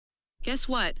guess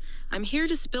what? I'm here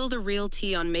to spill the real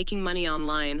tea on making money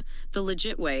online, the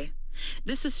legit way.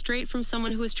 This is straight from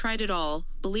someone who has tried it all.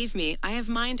 Believe me, I have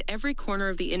mined every corner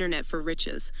of the internet for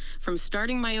riches. From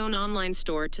starting my own online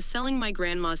store to selling my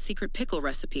grandma's secret pickle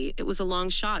recipe, it was a long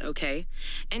shot, okay?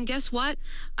 And guess what?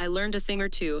 I learned a thing or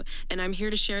two, and I'm here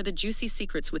to share the juicy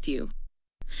secrets with you.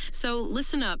 So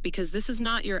listen up, because this is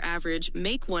not your average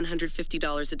make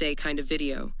 $150 a day kind of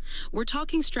video. We're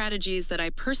talking strategies that I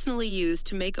personally use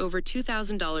to make over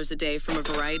 $2,000 a day from a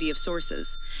variety of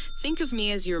sources. Think of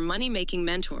me as your money-making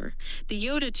mentor, the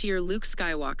Yoda to your Luke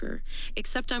Skywalker,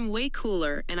 except I'm way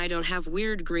cooler and I don't have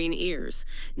weird green ears.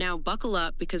 Now buckle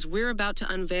up, because we're about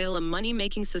to unveil a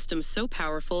money-making system so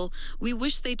powerful, we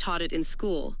wish they taught it in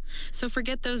school. So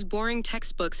forget those boring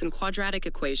textbooks and quadratic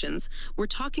equations. We're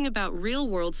talking about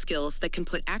real-world skills that can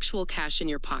put actual cash in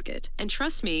your pocket. And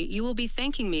trust me, you will be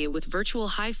thanking me with virtual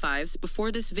high fives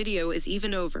before this video is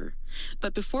even over.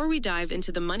 But before we dive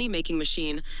into the money-making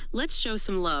machine, let's show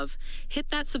some love.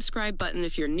 Hit that subscribe button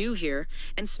if you're new here,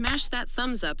 and smash that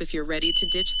thumbs up if you're ready to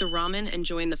ditch the ramen and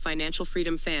join the financial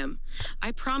freedom fam.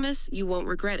 I promise you won't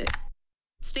regret it.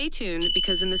 Stay tuned,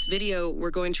 because in this video,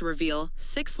 we're going to reveal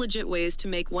 6 legit ways to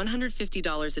make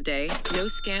 $150 a day, no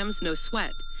scams, no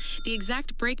sweat. The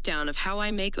exact breakdown of how I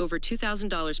make over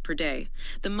 $2,000 per day,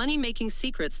 the money-making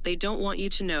secrets they don't want you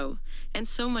to know, and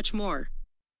so much more.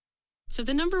 So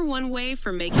the number one way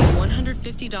for making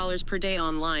 $150 per day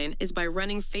online is by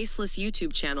running faceless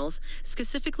YouTube channels,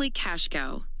 specifically cash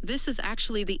cow. This is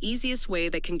actually the easiest way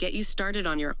that can get you started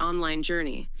on your online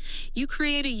journey. You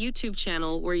create a YouTube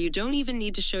channel where you don't even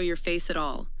need to show your face at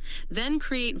all. Then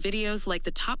create videos like the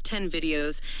top 10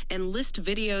 videos and list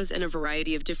videos in a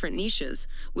variety of different niches,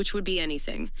 which would be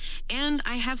anything. And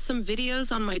I have some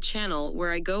videos on my channel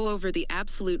where I go over the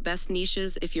absolute best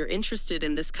niches if you're interested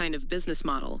in this kind of business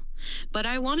model. But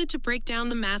I wanted to break down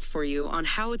the math for you on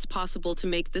how it's possible to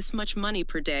make this much money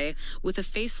per day with a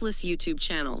faceless YouTube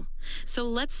channel. So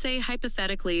let's say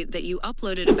hypothetically that you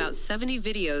uploaded about 70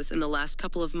 videos in the last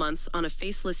couple of months on a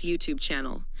faceless YouTube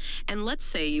channel. And let's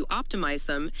say you optimize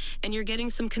them and you're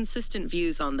getting some consistent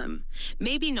views on them.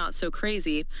 Maybe not so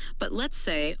crazy, but let's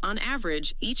say on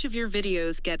average each of your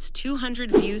videos gets 200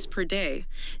 views per day.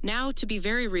 Now, to be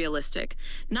very realistic,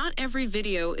 not every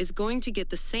video is going to get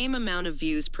the same amount of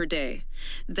views per day.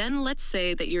 Then let's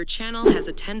say that your channel has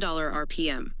a $10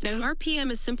 RPM. Now,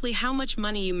 RPM is simply how much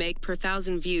money you make per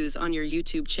 1,000 views on your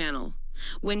YouTube channel.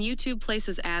 When YouTube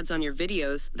places ads on your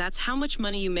videos, that's how much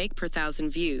money you make per 1,000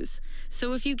 views.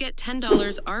 So if you get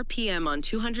 $10 RPM on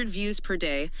 200 views per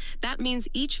day, that means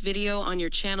each video on your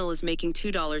channel is making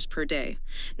 $2 per day.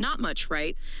 Not much,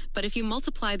 right? But if you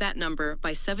multiply that number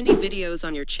by 70 videos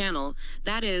on your channel,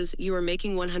 that is, you are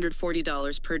making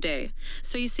 $140 per day.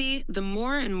 So you see, the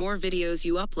more and more videos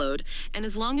you upload, and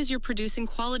as long as you're producing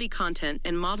quality content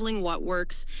and modeling what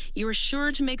works, you are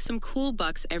sure to make some cool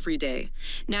bucks every day.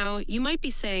 Now, you might be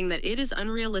saying that it is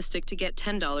unrealistic to get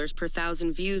 $10 per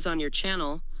 1,000 views on your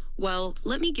channel. Well,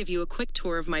 let me give you a quick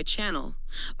tour of my channel.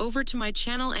 Over to my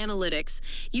channel analytics,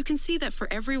 you can see that for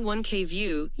every 1K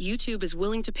view, YouTube is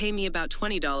willing to pay me about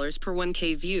 $20 per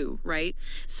 1K view, right?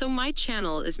 So my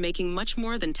channel is making much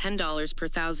more than $10 per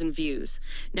 1,000 views.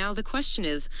 Now the question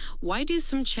is, why do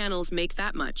some channels make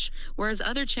that much, whereas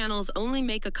other channels only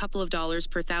make a couple of dollars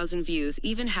per 1,000 views,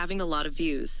 even having a lot of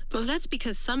views? Well, that's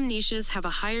because some niches have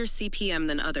a higher CPM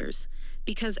than others,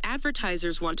 because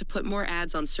advertisers want to put more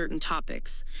ads on certain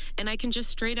topics. And I can just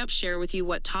straight up share with you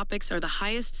what topics are the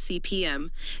highest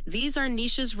CPM. These are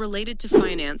niches related to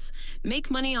finance, make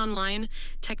money online,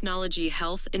 technology,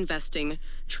 health, investing,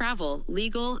 travel,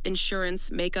 legal,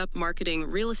 insurance, makeup, marketing,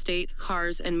 real estate,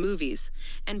 cars, and movies.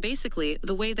 And basically,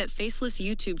 the way that faceless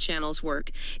YouTube channels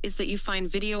work is that you find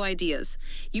video ideas.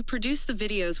 You produce the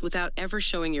videos without ever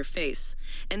showing your face.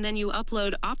 And then you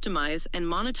upload, optimize, and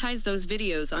monetize those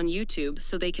videos on YouTube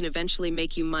so they can eventually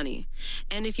make you money.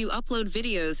 And if you upload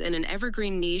videos in an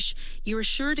evergreen niche, you are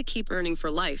sure to keep earning for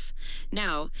life.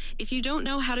 Now, if you don't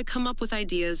know how to come up with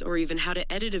ideas or even how to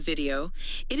edit a video,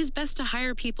 it is best to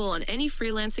hire people on any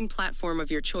freelancing platform of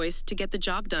your choice to get the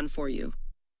job done for you.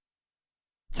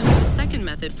 Comes the second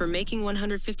method for making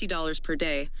 $150 per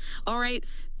day. All right,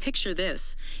 picture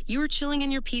this. You are chilling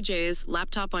in your PJs,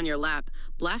 laptop on your lap,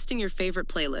 blasting your favorite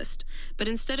playlist. But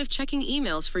instead of checking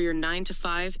emails for your 9 to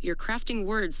 5, you're crafting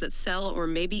words that sell, or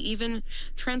maybe even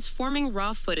transforming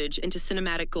raw footage into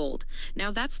cinematic gold.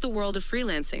 Now that's the world of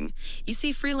freelancing. You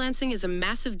see, freelancing is a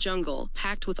massive jungle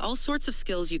packed with all sorts of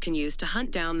skills you can use to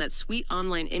hunt down that sweet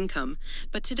online income.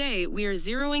 But today, we are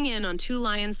zeroing in on 2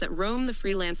 lions that roam the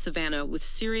freelance savannah with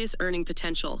serious earning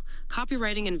potential: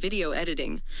 copywriting and video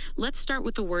editing. Let's start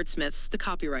with the wordsmiths, the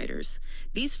copywriters.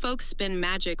 These folks spin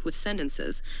magic with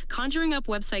sentences, conjuring up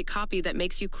website copy that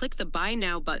makes you click the buy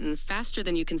now button faster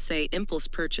than you can say impulse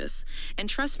purchase. And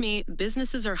trust me,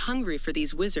 businesses are hungry for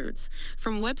these wizards.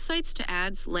 From websites to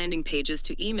ads, landing pages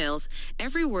to emails,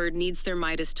 every word needs their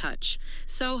Midas touch.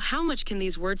 So how much can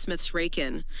these wordsmiths rake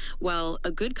in? Well,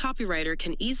 a good copywriter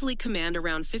can easily command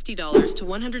around $50 to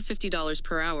 $150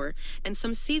 per hour, and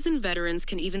some seasoned veterans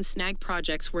can even snag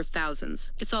projects worth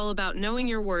thousands. It's all about knowing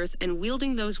your worth and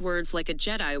wielding those words like a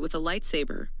Jedi with a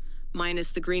lightsaber.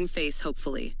 Minus the green face,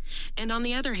 hopefully. And on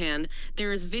the other hand,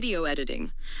 there is video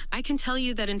editing. I can tell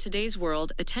you that in today's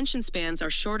world, attention spans are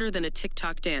shorter than a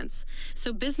TikTok dance.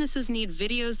 So businesses need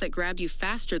videos that grab you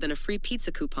faster than a free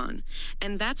pizza coupon.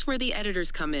 And that's where the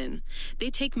editors come in. They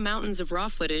take mountains of raw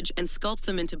footage and sculpt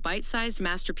them into bite-sized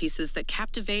masterpieces that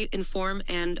captivate, inform,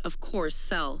 and, of course,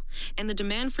 sell. And the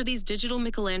demand for these digital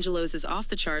Michelangelos is off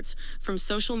the charts, from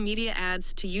social media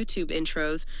ads to YouTube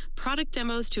intros, product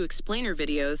demos to explainer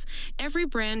videos. Every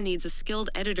brand needs a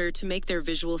skilled editor to make their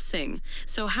visuals sing.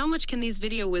 So how much can these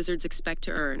video wizards expect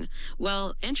to earn?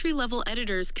 Well, entry-level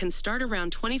editors can start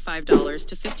around $25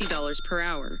 to $50 per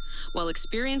hour, while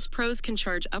experienced pros can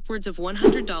charge upwards of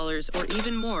 $100 or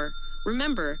even more.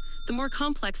 Remember, the more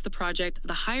complex the project,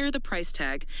 the higher the price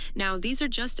tag. Now, these are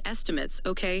just estimates,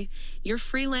 okay? Your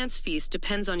freelance feast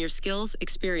depends on your skills,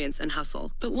 experience, and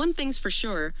hustle. But one thing's for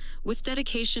sure, with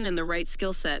dedication and the right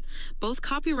skill set, both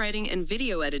copywriting and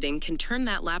video editing can turn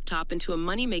that laptop into a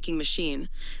money-making machine.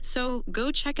 So,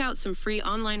 go check out some free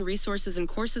online resources and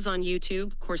courses on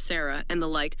YouTube, Coursera, and the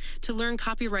like to learn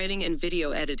copywriting and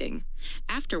video editing.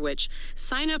 After which,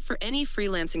 sign up for any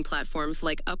freelancing platforms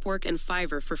like Upwork and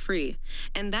Fiverr for free.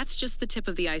 And that's just the tip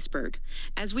of the iceberg,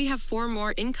 as we have 4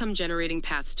 more income-generating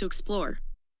paths to explore.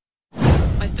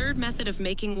 My third method of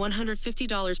making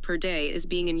 $150 per day is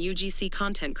being an UGC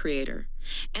content creator.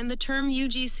 And the term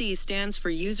UGC stands for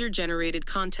user-generated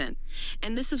content.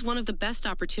 And this is one of the best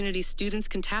opportunities students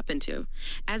can tap into.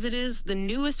 As it is the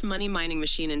newest money-mining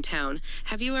machine in town,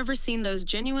 have you ever seen those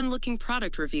genuine-looking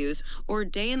product reviews or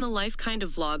day-in-the-life kind of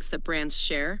vlogs that brands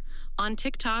share? On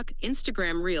TikTok,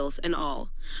 Instagram Reels, and all.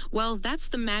 Well, that's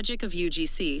the magic of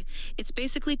UGC. It's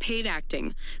basically paid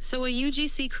acting. So a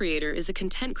UGC creator is a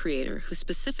content creator who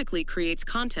specifically creates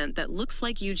content that looks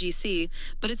like UGC,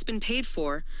 but it's been paid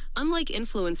for. Unlike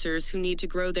influencers who need to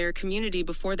grow their community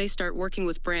before they start working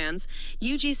with brands,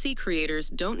 UGC creators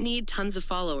don't need tons of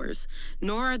followers,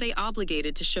 nor are they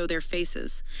obligated to show their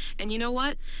faces. And you know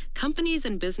what? Companies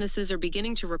and businesses are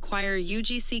beginning to require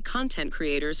UGC content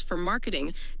creators for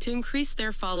marketing to increase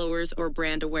their followers or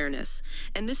brand awareness.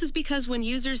 And this is because when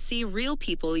users see real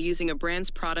people using a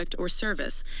brand's product or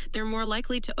service, they're more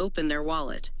likely to open their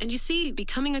wallet. And you see,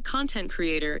 becoming a content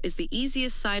creator is the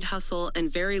easiest side hustle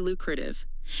and very lucrative.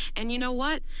 And you know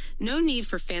what? No need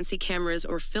for fancy cameras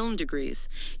or film degrees.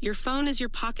 Your phone is your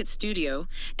pocket studio,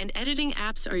 and editing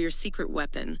apps are your secret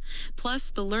weapon. Plus,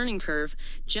 the learning curve,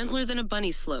 gentler than a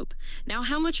bunny slope. Now,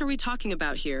 how much are we talking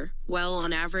about here? Well,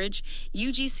 on average,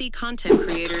 UGC content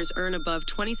creators earn above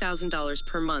 $20,000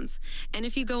 per month. And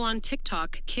if you go on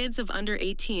TikTok, kids of under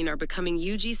 18 are becoming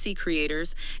UGC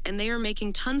creators, and they are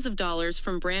making tons of dollars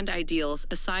from brand ideals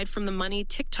aside from the money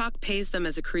TikTok pays them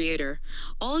as a creator.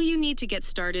 All you need to get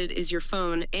started is your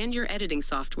phone and your editing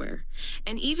software.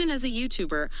 And even as a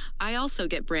YouTuber, I also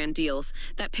get brand deals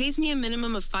that pays me a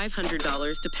minimum of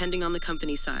 $500 depending on the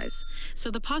company size.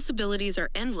 So the possibilities are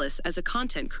endless as a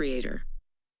content creator.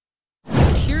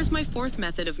 And here's my fourth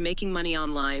method of making money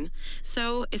online.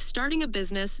 So, if starting a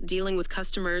business, dealing with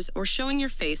customers, or showing your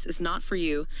face is not for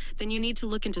you, then you need to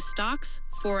look into stocks,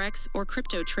 Forex, or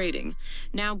crypto trading.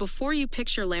 Now, before you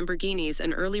picture Lamborghinis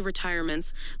and early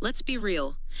retirements, let's be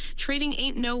real. Trading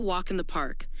ain't no walk in the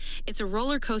park. It's a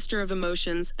roller coaster of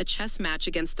emotions, a chess match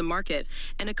against the market,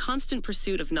 and a constant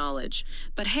pursuit of knowledge.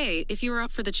 But hey, if you are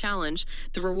up for the challenge,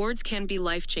 the rewards can be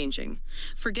life-changing.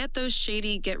 Forget those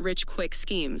shady get-rich-quick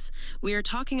schemes. We are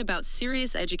talking about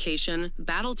serious education,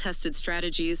 battle-tested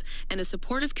strategies, and a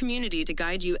supportive community to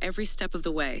guide you every step of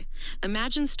the way.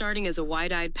 Imagine starting as a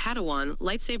wide-eyed Padawan,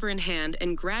 lightsaber in hand,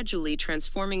 and gradually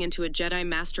transforming into a Jedi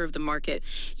master of the market.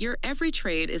 Your every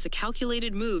trade is a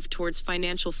calculated move towards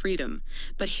financial freedom.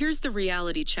 But here's the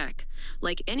reality check.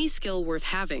 Like any skill worth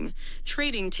having,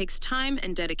 trading takes time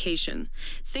and dedication.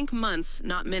 Think months,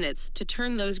 not minutes, to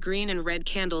turn those green and red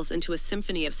candles into a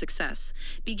symphony of success.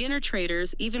 Beginner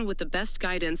traders, even with the best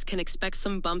guidance, can expect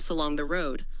some bumps along the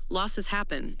road. Losses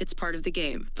happen, it's part of the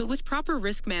game. But with proper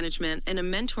risk management and a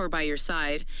mentor by your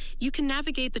side, you can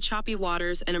navigate the choppy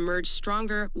waters and emerge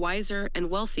stronger, wiser,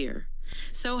 and wealthier.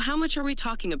 So, how much are we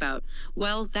talking about?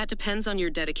 Well, that depends on your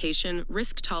dedication,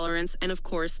 risk tolerance, and of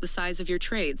course, the size of your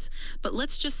trades. But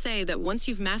let's just say that once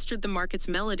you've mastered the market's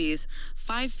melodies,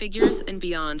 5 figures and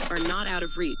beyond are not out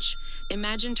of reach.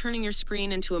 Imagine turning your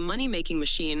screen into a money-making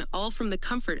machine, all from the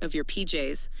comfort of your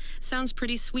PJs. Sounds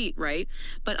pretty sweet, right?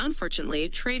 But unfortunately,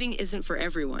 trading isn't for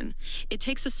everyone. It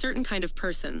takes a certain kind of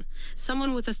person,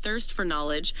 someone with a thirst for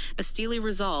knowledge, a steely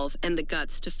resolve, and the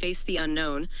guts to face the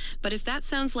unknown. But if that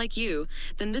sounds like you,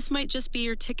 then this might just be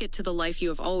your ticket to the life you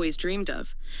have always dreamed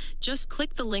of. Just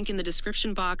click the link in the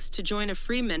description box to join a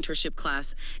free mentorship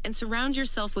class and surround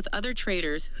yourself with other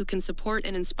traders who can support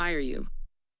and inspire you.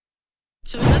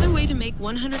 So another way to make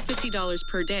 $150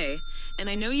 per day, and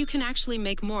I know you can actually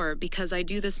make more because I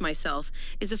do this myself,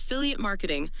 is affiliate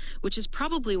marketing, which is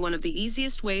probably one of the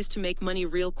easiest ways to make money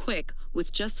real quick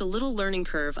with just a little learning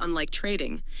curve, unlike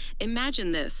trading.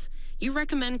 Imagine this. You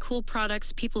recommend cool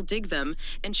products, people dig them,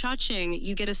 and cha-ching,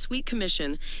 you get a sweet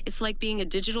commission. It's like being a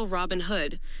digital Robin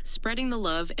Hood, spreading the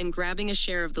love and grabbing a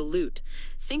share of the loot.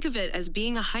 Think of it as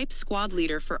being a hype squad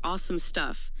leader for awesome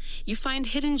stuff. You find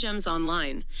hidden gems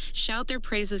online, shout their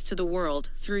praises to the world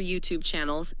through YouTube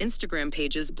channels, Instagram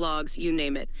pages, blogs, you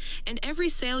name it. And every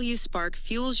sale you spark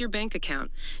fuels your bank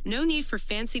account. No need for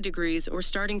fancy degrees or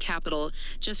starting capital,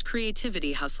 just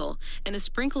creativity, hustle, and a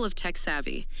sprinkle of tech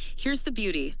savvy. Here's the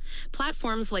beauty.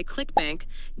 Platforms like ClickBank,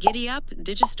 GiddyUp,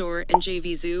 Digistore, and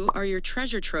JVZoo are your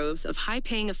treasure troves of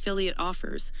high-paying affiliate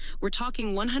offers. We're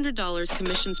talking $100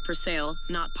 commissions per sale,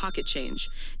 not pocket change.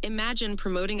 Imagine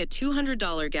promoting a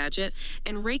 $200 gadget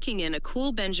and raking in a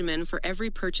cool Benjamin for every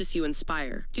purchase you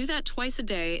inspire. Do that twice a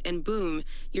day and boom,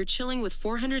 you're chilling with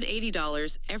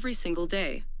 $480 every single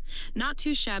day. Not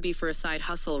too shabby for a side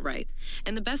hustle, right?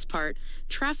 And the best part,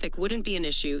 traffic wouldn't be an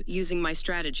issue using my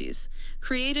strategies.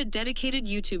 Create a dedicated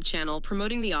YouTube channel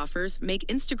promoting the offers, make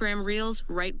Instagram reels,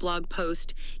 write blog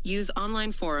posts, use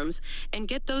online forums, and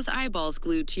get those eyeballs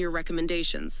glued to your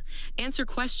recommendations. Answer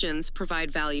questions,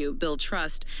 provide value, build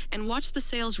trust, and watch the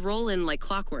sales roll in like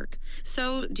clockwork.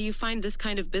 So, do you find this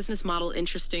kind of business model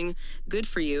interesting? Good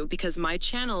for you, because my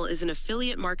channel is an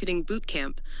affiliate marketing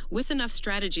bootcamp with enough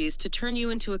strategies to turn you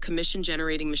into a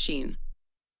commission-generating machine.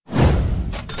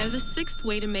 Now, the sixth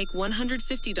way to make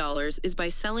 $150 is by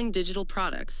selling digital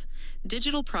products.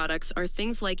 Digital products are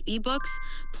things like ebooks,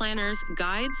 planners,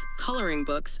 guides, coloring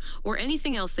books, or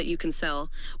anything else that you can sell,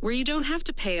 where you don't have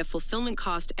to pay a fulfillment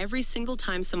cost every single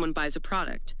time someone buys a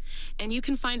product. And you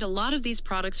can find a lot of these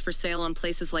products for sale on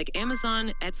places like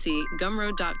Amazon, Etsy,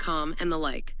 Gumroad.com, and the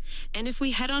like. And if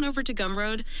we head on over to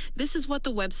Gumroad, this is what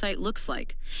the website looks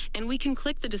like. And we can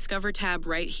click the Discover tab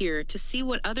right here to see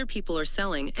what other people are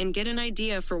selling and get an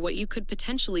idea for what you could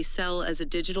potentially sell as a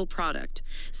digital product.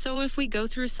 So if we go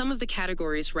through some of the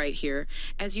categories right here,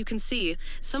 as you can see,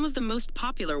 some of the most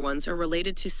popular ones are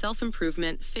related to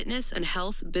self-improvement, fitness and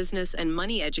health, business and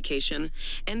money education,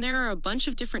 and there are a bunch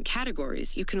of different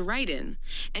categories you can write in.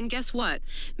 And guess what?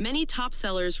 Many top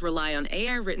sellers rely on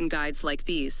AI-written guides like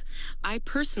these. I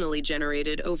personally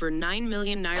generated over 9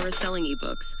 million Naira selling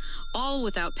ebooks, all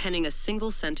without penning a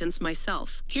single sentence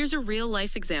myself. Here's a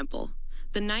real-life example.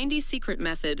 The 90 Secret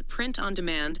Method, print on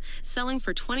demand, selling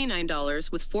for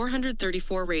 $29 with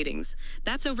 434 ratings.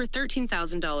 That's over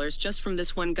 $13,000 just from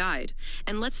this one guide.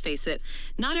 And let's face it,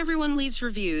 not everyone leaves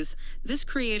reviews. This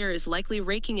creator is likely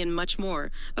raking in much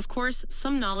more. Of course,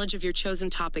 some knowledge of your chosen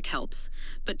topic helps.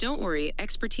 But don't worry,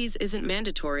 expertise isn't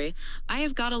mandatory. I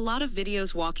have got a lot of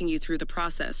videos walking you through the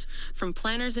process, from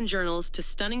planners and journals to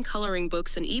stunning coloring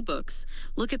books and ebooks.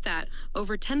 Look at that,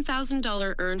 over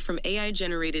 $10,000 earned from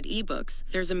AI-generated ebooks.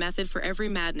 There's a method for every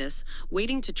madness,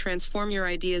 waiting to transform your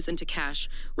ideas into cash.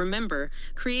 Remember,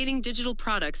 creating digital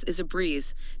products is a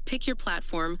breeze. Pick your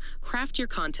platform, craft your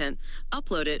content,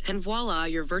 upload it, and voila,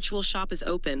 your virtual shop is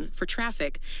open. For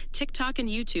traffic, TikTok and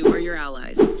YouTube are your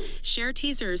allies. Share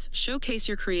teasers, showcase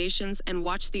your creations, and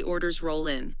watch the orders roll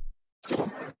in.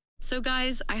 So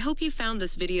guys, I hope you found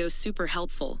this video super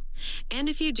helpful. And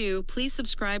if you do, please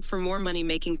subscribe for more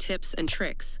money-making tips and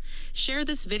tricks. Share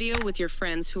this video with your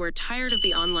friends who are tired of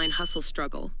the online hustle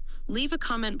struggle. Leave a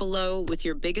comment below with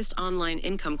your biggest online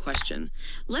income question.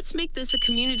 Let's make this a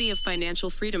community of financial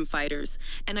freedom fighters,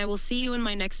 and I will see you in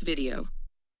my next video.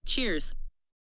 Cheers!